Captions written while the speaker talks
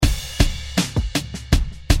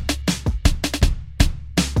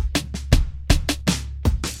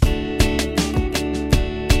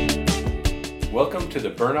to the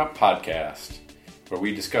Burn Up Podcast, where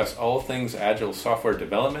we discuss all things agile software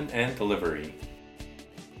development and delivery.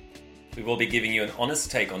 We will be giving you an honest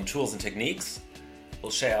take on tools and techniques. We'll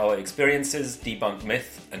share our experiences, debunk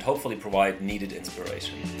myth, and hopefully provide needed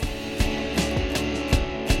inspiration.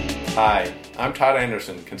 Hi, I'm Todd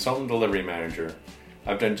Anderson, Consultant Delivery Manager.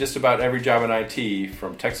 I've done just about every job in IT,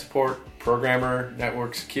 from tech support, programmer,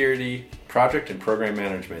 network security, project and program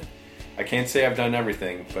management. I can't say I've done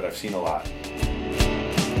everything, but I've seen a lot.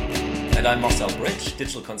 And I'm Marcel Bridge,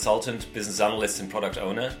 digital consultant, business analyst and product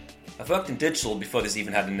owner. I've worked in digital before this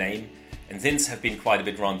even had a name, and since have been quite a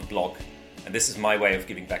bit around the block. And this is my way of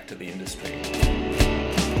giving back to the industry.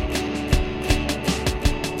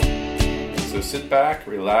 So sit back,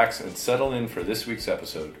 relax, and settle in for this week's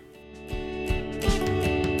episode.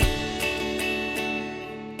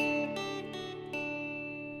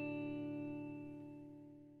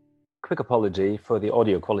 Quick apology for the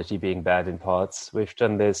audio quality being bad in parts. We've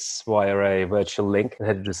done this via a virtual link and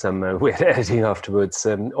had to do some weird editing afterwards.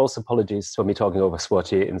 Also apologies for me talking over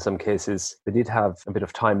Swati in some cases. We did have a bit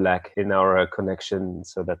of time lag in our connection,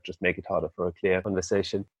 so that just make it harder for a clear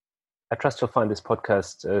conversation. I trust you'll find this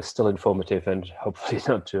podcast still informative and hopefully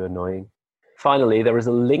not too annoying. Finally, there is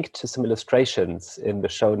a link to some illustrations in the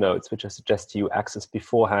show notes, which I suggest you access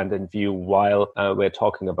beforehand and view while we're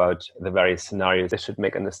talking about the various scenarios. This should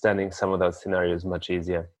make understanding some of those scenarios much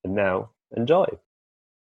easier. And now, enjoy.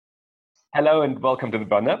 Hello and welcome to the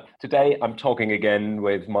Burn Up. Today, I'm talking again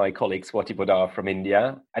with my colleague Swati Bodar from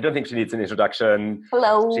India. I don't think she needs an introduction.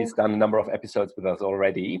 Hello. She's done a number of episodes with us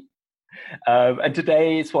already. And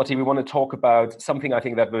today, Swati, we want to talk about something I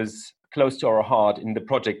think that was close to our heart in the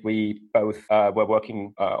project we both were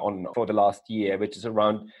working on for the last year, which is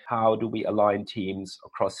around how do we align teams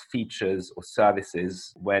across features or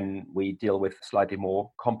services when we deal with slightly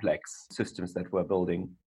more complex systems that we're building.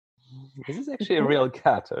 Is this actually a real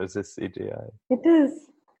cat or is this CGI? It is.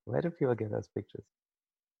 Where do people get those pictures?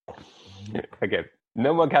 Okay,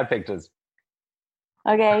 no more cat pictures.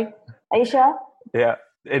 Okay, are you sure? Yeah.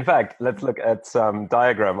 In fact, let's look at some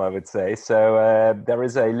diagram, I would say. So there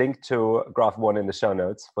is a link to graph one in the show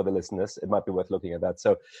notes for the listeners. It might be worth looking at that.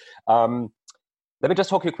 So let me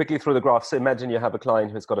just talk you quickly through the graph. So imagine you have a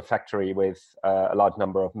client who's got a factory with a large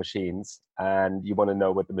number of machines, and you want to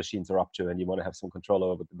know what the machines are up to, and you want to have some control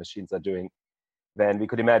over what the machines are doing. Then we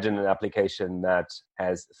could imagine an application that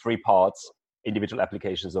has three parts, individual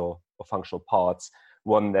applications or functional parts.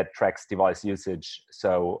 One that tracks device usage,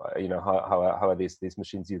 so how are these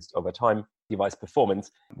machines used over time, device performance,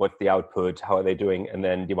 what's the output, how are they doing, and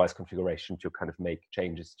then device configuration to kind of make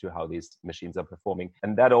changes to how these machines are performing.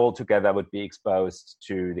 And that all together would be exposed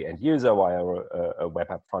to the end user via a web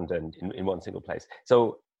app front end in one single place.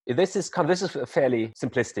 So this is a fairly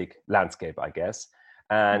simplistic landscape, I guess.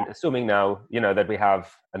 And assuming now, that we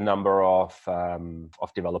have a number of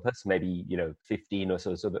developers, maybe 15 or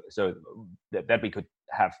so that we could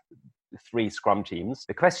have 3 Scrum teams.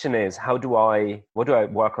 The question is, what do I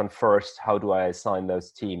work on first? How do I assign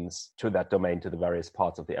those teams to that domain, to the various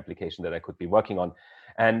parts of the application that I could be working on?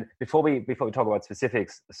 And before we talk about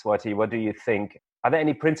specifics, Swati, what do you think? Are there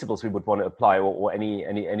any principles we would want to apply, or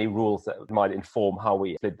any rules that might inform how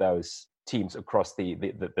we split those teams across the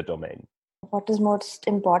domain? What is most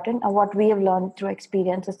important, or what we have learned through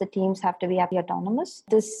experience, is the teams have to be autonomous.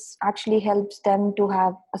 This actually helps them to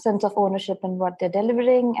have a sense of ownership in what they're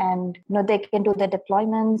delivering, and they can do their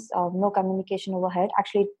deployments. No communication overhead.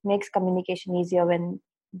 Actually, it makes communication easier when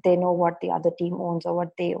they know what the other team owns or what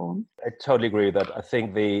they own. I totally agree with that. I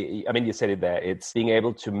think you said it there. It's being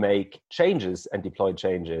able to make changes and deploy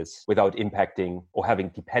changes without impacting or having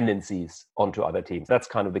dependencies onto other teams. That's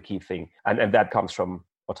kind of the key thing. And that comes from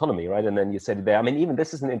autonomy, right? And then you said it there. Even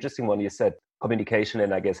this is an interesting one. You said communication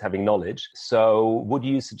and I guess having knowledge. So would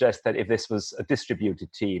you suggest that if this was a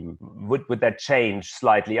distributed team, would that change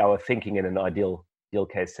slightly our thinking in an ideal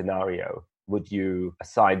case scenario? Would you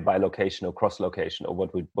assign by location or cross location, or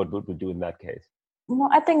what would we do in that case? No,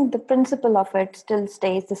 I think the principle of it still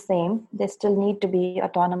stays the same. There still need to be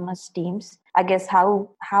autonomous teams. I guess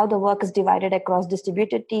how the work is divided across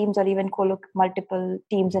distributed teams or even multiple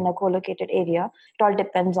teams in a co-located area, it all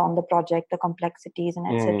depends on the project, the complexities and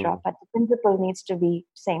etc. But the principle needs to be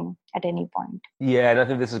same at any point. Yeah, and I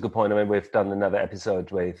think this is a good point. We've done another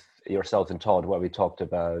episode with yourself and Todd where we talked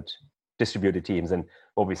about distributed teams, and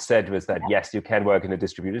what we said was that yes, you can work in a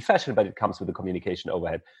distributed fashion, but it comes with a communication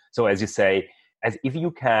overhead. So as you say, as if you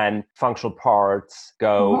can, functional parts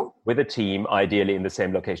go with a team, ideally in the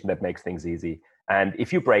same location, that makes things easy. And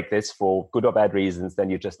if you break this for good or bad reasons, then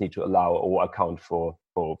you just need to allow or account for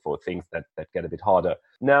things that get a bit harder.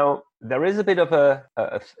 Now, there is a bit of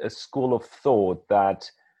a school of thought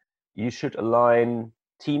that you should align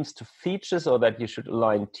teams to features or that you should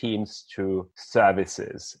align teams to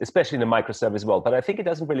services, especially in a microservice world. But I think it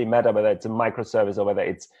doesn't really matter whether it's a microservice or whether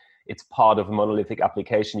it's part of a monolithic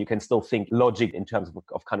application. You can still think logic in terms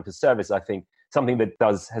of kind of a service. I think something that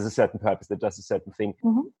has a certain purpose, that does a certain thing.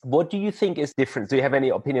 Mm-hmm. What do you think is different? Do you have any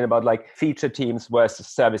opinion about like feature teams versus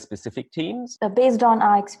service specific teams? Based on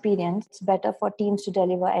our experience, it's better for teams to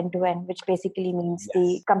deliver end to end, which basically means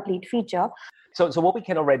the complete feature. So what we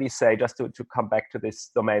can already say, just to come back to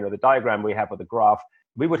this domain or the diagram we have or the graph,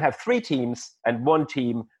 we would have 3 teams, and one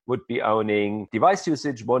team would be owning device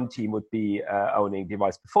usage, one team would be owning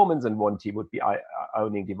device performance, and one team would be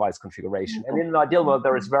owning device configuration. And in an ideal world,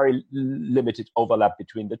 there is very limited overlap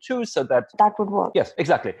between the two, so that would work. Yes,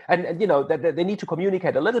 exactly. And you know, they need to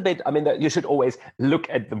communicate a little bit. I mean, you should always look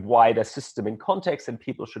at the wider system in context, and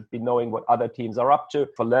people should be knowing what other teams are up to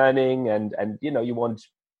for learning. And you know, you want,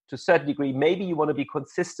 to a certain degree, maybe you want to be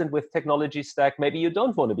consistent with technology stack. Maybe you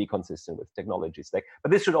don't want to be consistent with technology stack.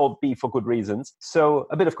 But this should all be for good reasons. So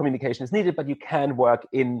a bit of communication is needed, but you can work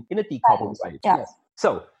in a decoupled way. Yeah. Yes.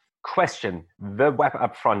 So, question, the web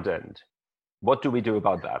app front end. What do we do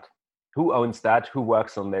about that? Who owns that? Who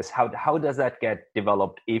works on this? How does that get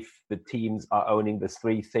developed if the teams are owning the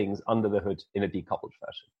 3 things under the hood in a decoupled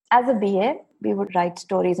fashion? As a BA, we would write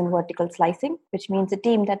stories in vertical slicing, which means the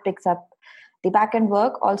team that picks up the backend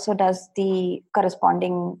work also does the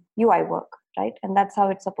corresponding UI work, right? And that's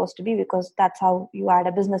how it's supposed to be, because that's how you add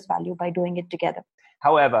a business value by doing it together.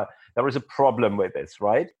 However, there was a problem with this,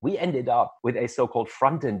 right? We ended up with a so-called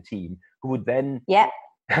front-end team who would then build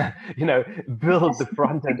the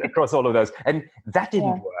front end across all of those. And that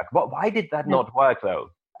didn't work. Why did that not work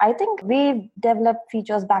though? I think we developed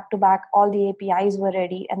features back to back. All the APIs were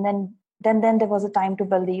ready. And then there was a time to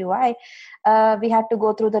build the UI. We had to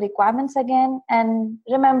go through the requirements again. And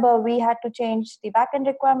remember, we had to change the backend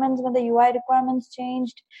requirements when the UI requirements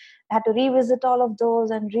changed. I had to revisit all of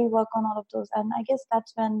those and rework on all of those. And I guess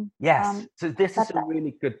that's when... Yes. So this is a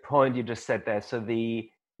really good point you just said there. So the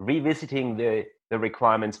revisiting the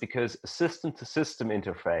requirements, because a system-to-system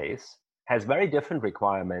interface has very different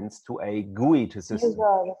requirements to a GUI to system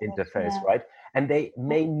interface, right? And they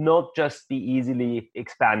may not just be easily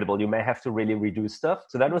expandable. You may have to really redo stuff.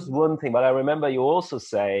 So that was one thing. But I remember you also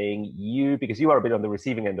saying because you are a bit on the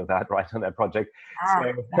receiving end of that, right, on that project.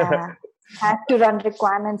 Had to run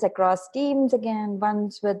requirements across teams again,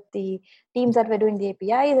 once with the teams that were doing the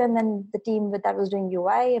APIs, and then the team that was doing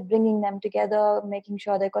UI, bringing them together, making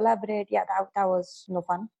sure they collaborate. Yeah, that was no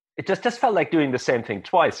fun. It just felt like doing the same thing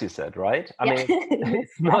twice, you said, right? I mean,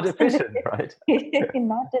 it's not efficient, right?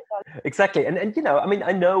 Not at all. Exactly. And you know, I mean,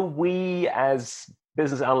 I know we as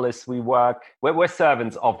business analysts, we're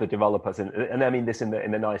servants of the developers, and I mean this in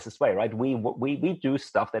the nicest way, right? We do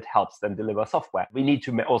stuff that helps them deliver software. We need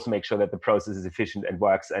to also make sure that the process is efficient and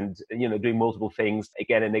works, and you know, doing multiple things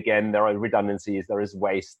again and again. There are redundancies, there is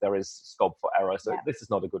waste, there is scope for error. So this is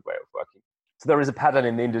not a good way of working. So there is a pattern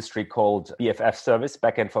in the industry called BFF service,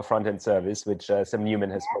 backend for front-end service, which Sam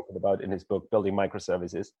Newman has spoken about in his book, Building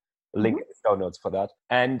Microservices. Link in the show notes for that.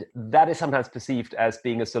 And that is sometimes perceived as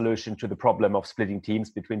being a solution to the problem of splitting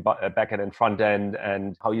teams between backend and front end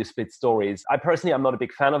and how you split stories. I personally am not a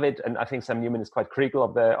big fan of it. And I think Sam Newman is quite critical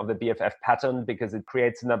of the BFF pattern because it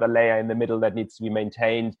creates another layer in the middle that needs to be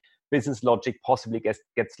maintained. Business logic possibly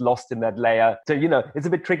gets lost in that layer. So, you know, it's a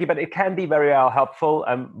bit tricky, but it can be very helpful.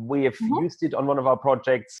 We have used it on one of our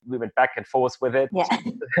projects. We went back and forth with it.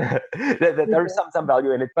 Yeah. there is some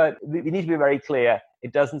value in it, but we need to be very clear.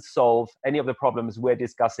 It doesn't solve any of the problems we're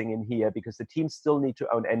discussing in here because the teams still need to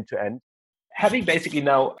own end-to-end. Having basically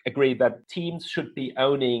now agreed that teams should be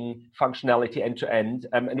owning functionality end-to-end,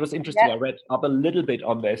 and it was interesting, I read up a little bit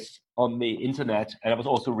on this on the internet, and I was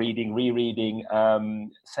also rereading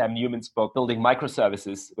Sam Newman's book, Building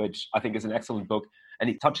Microservices, which I think is an excellent book, and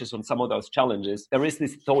it touches on some of those challenges. There is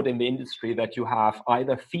this thought in the industry that you have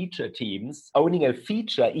either feature teams owning a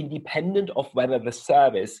feature independent of whether the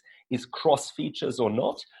service is cross features or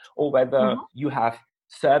not, or whether you have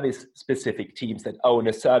service-specific teams that own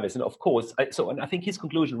a service. And of course, and I think his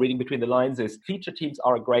conclusion, reading between the lines, is feature teams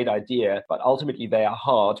are a great idea, but ultimately they are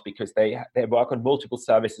hard because they work on multiple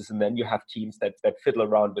services, and then you have teams that fiddle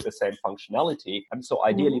around with the same functionality. And so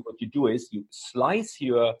ideally what you do is you slice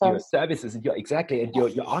your services and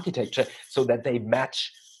your architecture so that they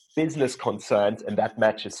match business concerns, and that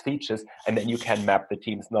matches features, and then you can map the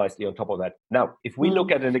teams nicely on top of that. Now, if we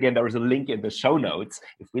look at it, again, there is a link in the show notes.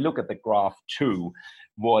 If we look at the graph 2,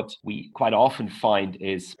 what we quite often find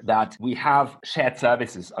is that we have shared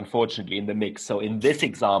services, unfortunately, in the mix. So in this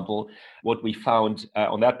example, what we found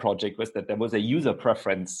on that project was that there was a user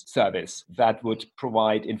preference service that would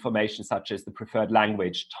provide information such as the preferred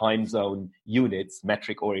language, time zone, units,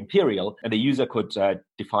 metric or imperial. And the user could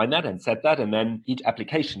define that and set that. And then each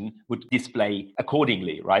application would display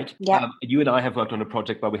accordingly, right? Yeah. You and I have worked on a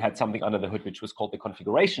project where we had something under the hood, which was called the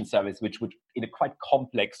configuration service, which would, in a quite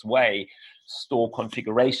complex way, store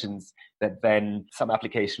configurations that then some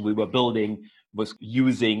application we were building was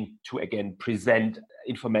using to, again, present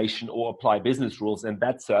information or apply business rules. And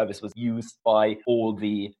that service was used by all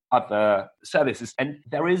the other services. And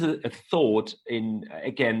there is a thought in,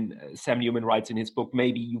 again, Sam Newman writes in his book,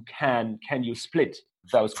 maybe you can you split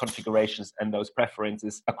those configurations and those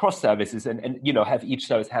preferences across services and have each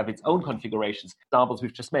service have its own configurations. Examples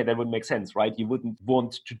we've just made, that wouldn't make sense, right? You wouldn't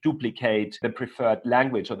want to duplicate the preferred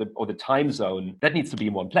language or the time zone. That needs to be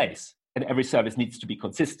in one place. And every service needs to be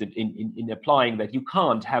consistent in applying that. You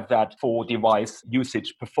can't have that for device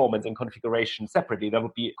usage, performance, and configuration separately. That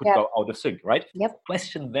could go out of sync, right? Yep.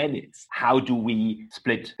 Question then is, how do we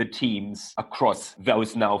split the teams across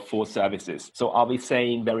those now 4 services? So are we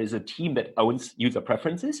saying there is a team that owns user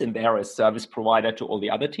preferences and they're a service provider to all the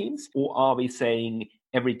other teams? Or are we saying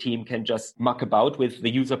every team can just muck about with the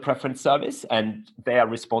user preference service and they are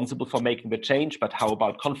responsible for making the change? But how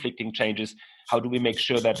about conflicting changes? How do we make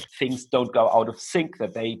sure that things don't go out of sync,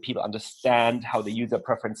 that people understand how the user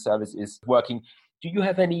preference service is working? Do you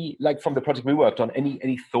have any, like from the project we worked on,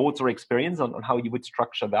 any thoughts or experience on how you would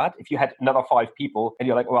structure that? If you had another 5 people and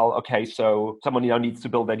you're like, well, okay, so someone now needs to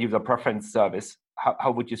build that user preference service,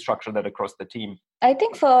 how would you structure that across the team? I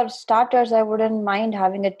think for starters, I wouldn't mind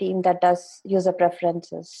having a team that does user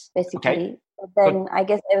preferences, basically. Okay. But then I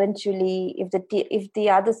guess eventually, if the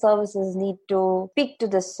other services need to speak to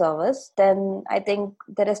this service, then I think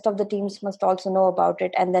the rest of the teams must also know about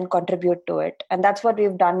it and then contribute to it. And that's what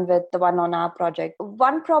we've done with the one on our project.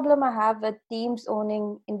 One problem I have with teams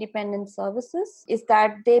owning independent services is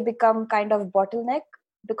that they become kind of bottleneck,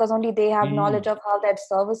 because only they have knowledge of how that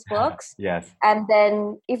service works. Yes. And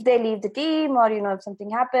then if they leave the team or, if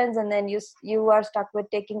something happens and then you are stuck with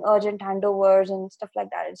taking urgent handovers and stuff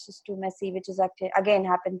like that, it's just too messy, which is actually, again,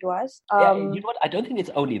 happened to us. You know what? I don't think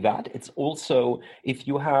it's only that. It's also, if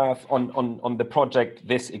you have on the project,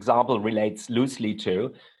 this example relates loosely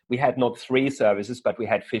to, we had not 3 services, but we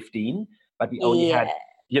had 15, but we only had,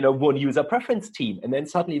 one user preference team. And then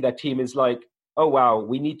suddenly that team is like, oh, wow,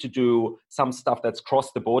 we need to do some stuff that's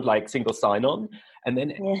cross the board, like single sign-on. And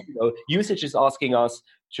then usage is asking us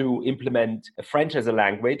to implement French as a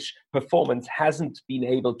language. Performance hasn't been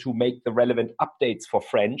able to make the relevant updates for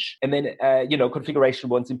French. And then, configuration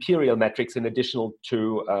wants imperial metrics in addition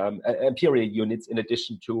to imperial units in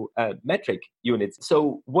addition to metric units.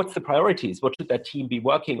 So what's the priorities? What should that team be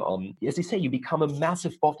working on? As you say, you become a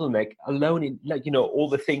massive bottleneck alone in, all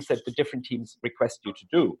the things that the different teams request you to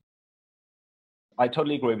do. I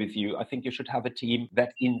totally agree with you. I think you should have a team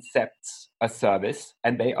that incepts a service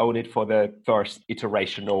and they own it for the first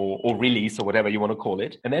iteration or release or whatever you want to call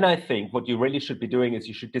it. And then I think what you really should be doing is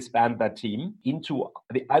you should disband that team into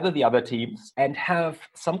either the other teams and have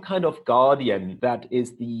some kind of guardian that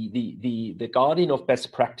is the guardian of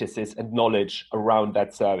best practices and knowledge around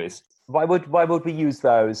that service. Why would we use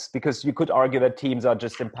those? Because you could argue that teams are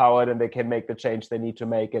just empowered and they can make the change they need to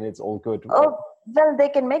make and it's all good. Oh, well, they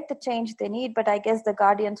can make the change they need, but I guess the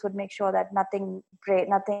guardians would make sure that nothing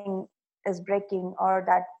is breaking or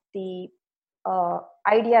that the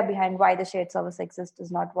idea behind why the shared service exists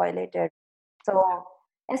is not violated. So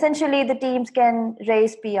essentially, the teams can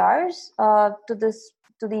raise PRs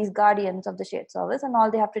to these guardians of the shared service, and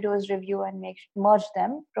all they have to do is review and merge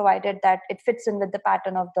them, provided that it fits in with the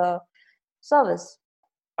pattern of the service.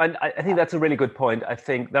 And I think that's a really good point. I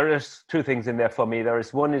think there is 2 things in there for me. There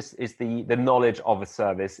is one is the knowledge of a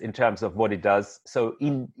service in terms of what it does. So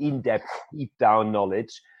in-depth, deep down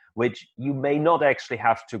knowledge, which you may not actually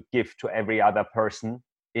have to give to every other person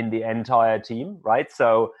in the entire team, right?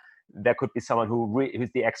 So there could be someone who's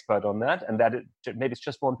the expert on that, and that maybe it's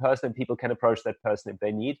just one person and people can approach that person if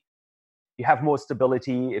they need. You have more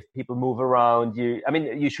stability if people move around.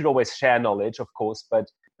 You should always share knowledge, of course, but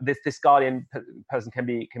this guardian person can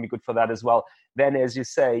be good for that as well. Then, as you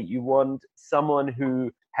say, you want someone who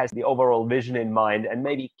has the overall vision in mind and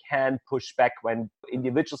maybe can push back when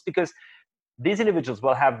individuals, because these individuals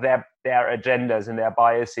will have their agendas and their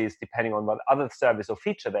biases depending on what other service or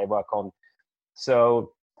feature they work on.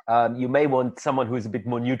 So you may want someone who's a bit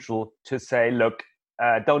more neutral to say, look,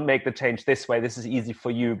 don't make the change this way. This is easy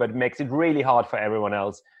for you, but it makes it really hard for everyone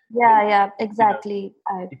else. Yeah, exactly.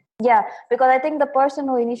 Because I think the person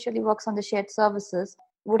who initially works on the shared services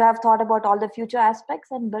would have thought about all the future aspects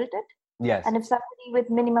and built it. Yes. And if somebody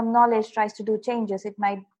with minimum knowledge tries to do changes, it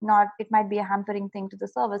might be a hampering thing to the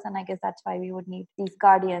service. And I guess that's why we would need these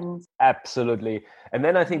guardians. Absolutely. And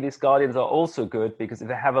then I think these guardians are also good because if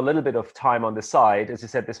they have a little bit of time on the side, as you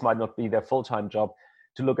said, this might not be their full-time job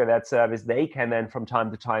to look at that service, they can then from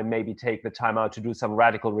time to time maybe take the time out to do some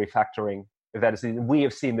radical refactoring. If that is, we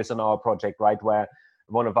have seen this on our project, right, where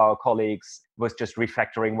one of our colleagues was just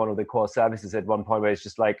refactoring one of the core services at one point where it's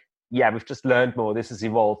just like, yeah, we've just learned more. This has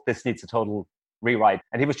evolved. This needs a total rewrite.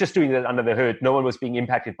 And he was just doing that under the hood. No one was being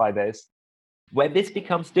impacted by this. Where this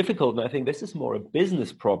becomes difficult, and I think this is more a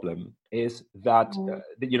business problem, is that,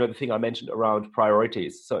 the thing I mentioned around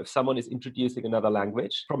priorities. So if someone is introducing another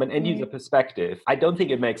language, from an end user perspective, I don't think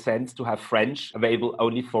it makes sense to have French available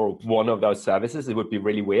only for one of those services. It would be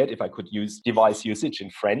really weird if I could use device usage in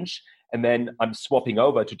French, and then I'm swapping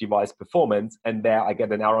over to device performance, and there I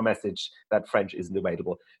get an error message that French isn't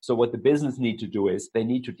available. So what the business need to do is they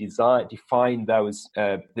need to define those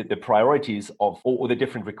the priorities of all the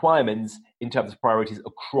different requirements in terms of priorities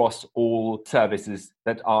across all services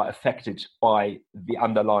that are affected by the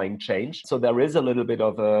underlying change. So there is a little bit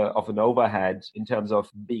of an overhead in terms of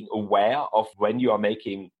being aware of when you are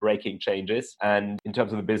making breaking changes, and in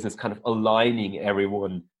terms of the business kind of aligning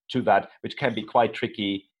everyone to that, which can be quite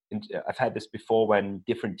tricky. And I've had this before when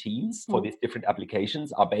different teams for these different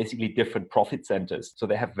applications are basically different profit centers. So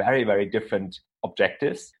they have very, very different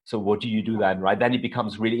objectives. So what do you do then, right? Then it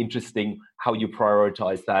becomes really interesting how you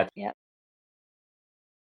prioritize that. Yeah.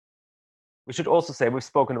 We should also say we've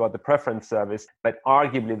spoken about the preference service, but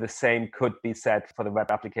arguably the same could be said for the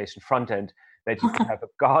web application front end, that you could have a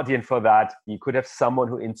guardian for that. You could have someone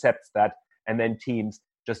who incepts that, and then teams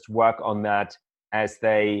just work on that as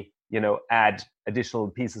they add additional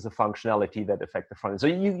pieces of functionality that affect the front end. So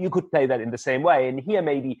you could play that in the same way. And here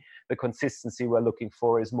maybe the consistency we're looking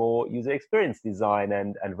for is more user experience design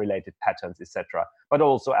and related patterns, etc. But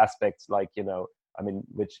also aspects like,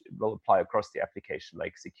 which will apply across the application,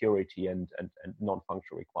 like security and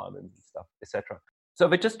non-functional requirements and stuff, etc. So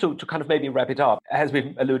but just to kind of maybe wrap it up, as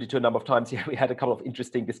we've alluded to a number of times here, we had a couple of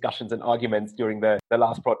interesting discussions and arguments during the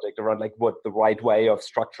last project around like what the right way of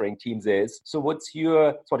structuring teams is. So what's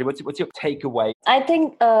your takeaway? I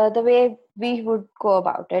think the way we would go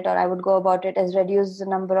about it, or I would go about it, is reduce the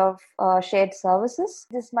number of shared services.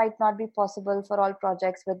 This might not be possible for all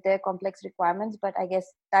projects with their complex requirements, but I guess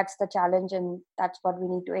that's the challenge and that's what we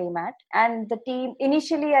need to aim at. And the team,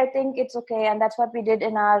 initially, I think it's okay. And that's what we did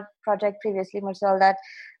in our project previously, Marcel, that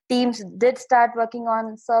teams did start working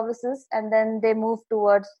on services and then they moved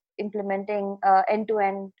towards implementing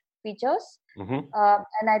end-to-end features. And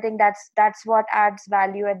I think that's what adds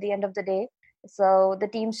value at the end of the day. So the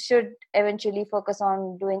teams should eventually focus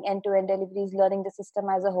on doing end-to-end deliveries, learning the system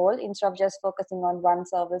as a whole, instead of just focusing on one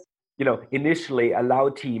service. Initially allow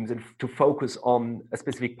teams to focus on a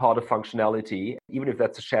specific part of functionality. Even if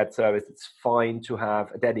that's a shared service, it's fine to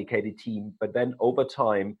have a dedicated team. But then over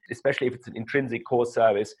time, especially if it's an intrinsic core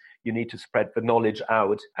service, you need to spread the knowledge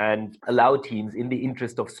out and allow teams, in the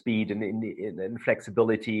interest of speed and in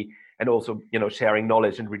flexibility, and also sharing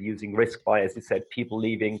knowledge and reducing risk by, as you said, people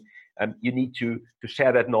leaving. You need to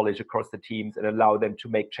share that knowledge across the teams and allow them to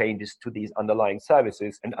make changes to these underlying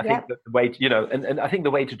services. And I think that the way and I think the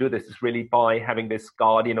way to do this is really by having this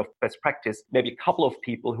guardian of best practice, maybe a couple of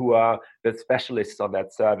people who are the specialists on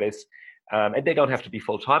that service. And they don't have to be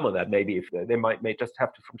full-time on that. Maybe if they may just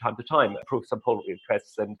have to, from time to time, approve some pull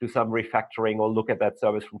requests and do some refactoring or look at that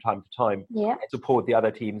service from time to time. And support the other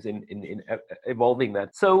teams in evolving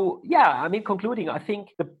that. So, concluding, I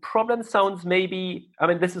think the problem sounds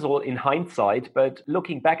this is all in hindsight, but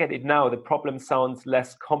looking back at it now, the problem sounds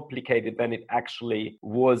less complicated than it actually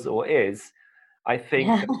was or is. I think,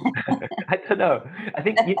 I don't know. I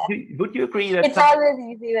think, would you agree that... It's always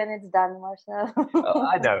easy when it's done, Marcel.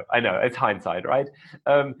 I know. It's hindsight, right?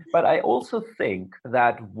 But I also think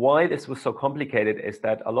that why this was so complicated is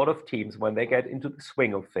that a lot of teams, when they get into the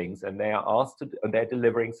swing of things and they are asked and they're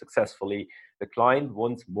delivering successfully, the client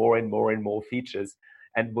wants more and more and more features.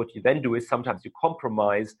 And what you then do is sometimes you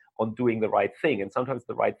compromise on doing the right thing. And sometimes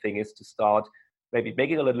the right thing is to start maybe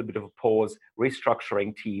making a little bit of a pause,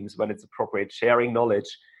 restructuring teams when it's appropriate, sharing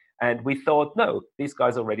knowledge. And we thought, no, these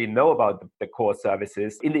guys already know about the core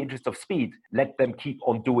services. In the interest of speed, let them keep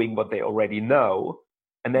on doing what they already know.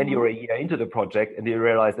 And then you're a year into the project and you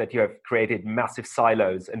realize that you have created massive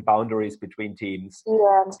silos and boundaries between teams.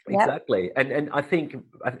 Exactly. And I think,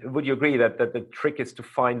 would you agree that the trick is to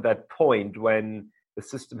find that point when the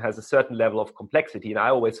system has a certain level of complexity. And I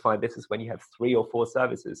always find this is when you have 3 or 4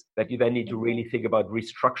 services that you then need to really think about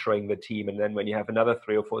restructuring the team. And then when you have another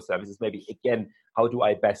 3 or 4 services, maybe again, how do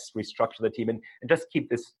I best restructure the team and just keep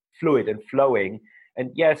this fluid and flowing?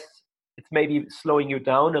 And yes, it's maybe slowing you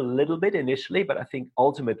down a little bit initially, but I think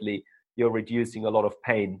ultimately you're reducing a lot of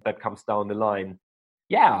pain that comes down the line.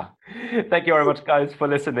 Yeah. Thank you very much, guys, for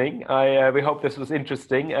listening. We hope this was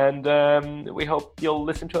interesting, and we hope you'll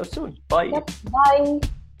listen to us soon. Bye. Yep. Bye.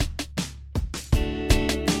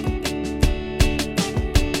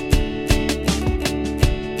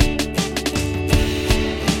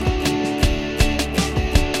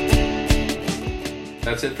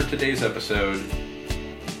 That's it for today's episode.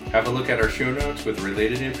 Have a look at our show notes with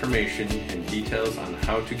related information and details on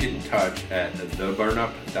how to get in touch at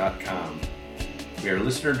theburnup.com. We are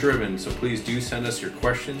listener driven, so please do send us your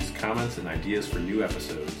questions, comments, and ideas for new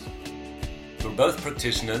episodes. We're both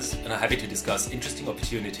practitioners and are happy to discuss interesting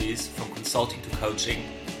opportunities from consulting to coaching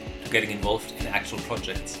to getting involved in actual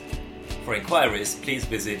projects. For inquiries, please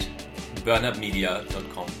visit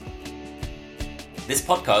burnupmedia.com. This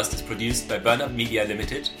podcast is produced by Burnup Media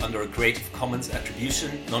Limited under a Creative Commons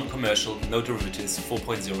Attribution, Non-Commercial, No Derivatives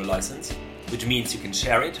 4.0 license, which means you can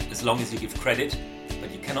share it as long as you give credit,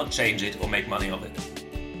 but you cannot change it or make money of it.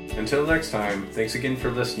 Until next time, thanks again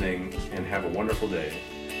for listening and have a wonderful day.